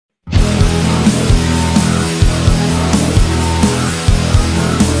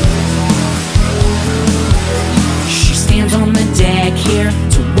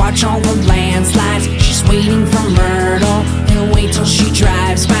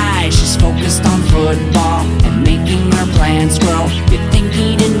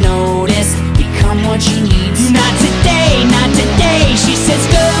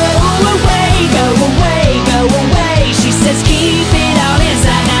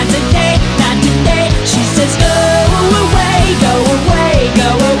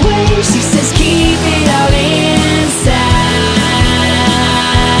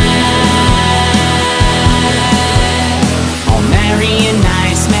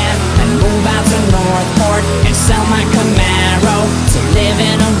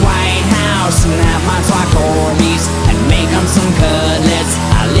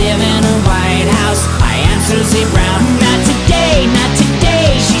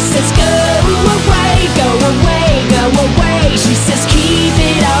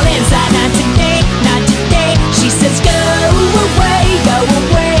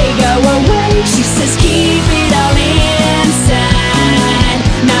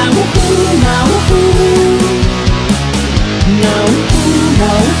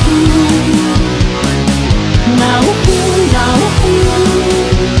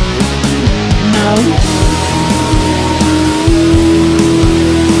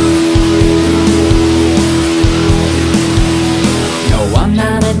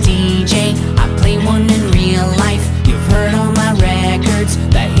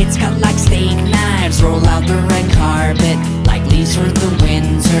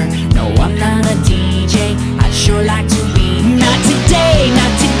announcer. No, I'm not a DJ, I'd sure like to be. Not today,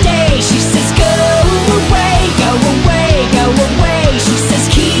 not today. She says go away, go away, go away. She says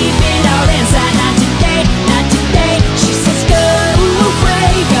keep it all inside. Not today, not today. She says go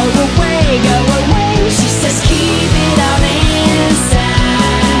away, go away, go away. She says keep it all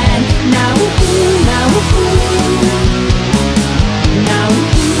inside. Now, now,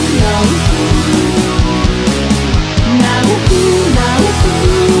 now,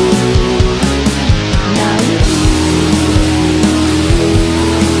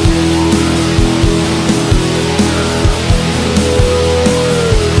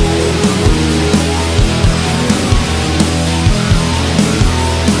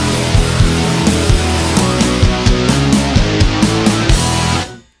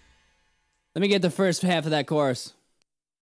 Let me get the first half of that chorus.